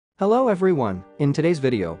Hello everyone, in today's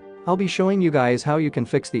video, I'll be showing you guys how you can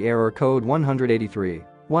fix the error code 183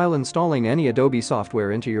 while installing any Adobe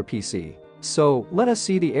software into your PC. So, let us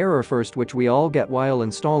see the error first, which we all get while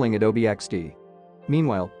installing Adobe XD.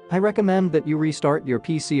 Meanwhile, I recommend that you restart your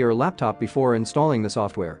PC or laptop before installing the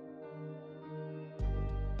software.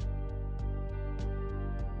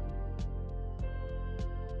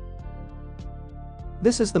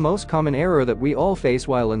 This is the most common error that we all face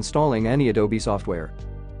while installing any Adobe software.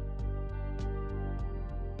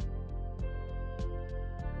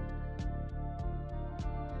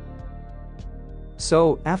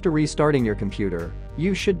 So, after restarting your computer,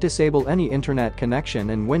 you should disable any internet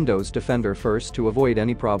connection and Windows Defender first to avoid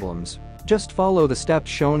any problems. Just follow the steps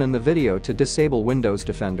shown in the video to disable Windows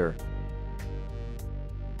Defender.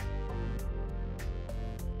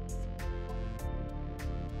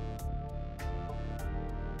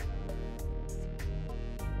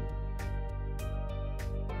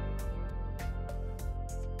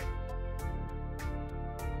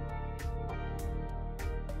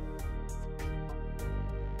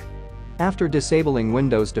 After disabling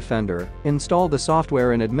Windows Defender, install the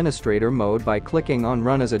software in administrator mode by clicking on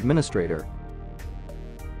Run as Administrator.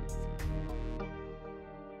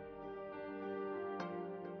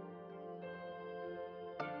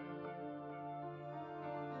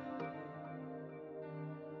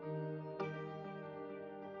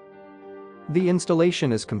 The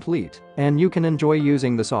installation is complete, and you can enjoy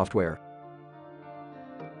using the software.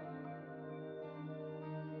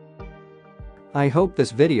 I hope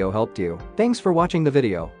this video helped you. Thanks for watching the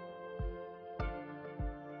video.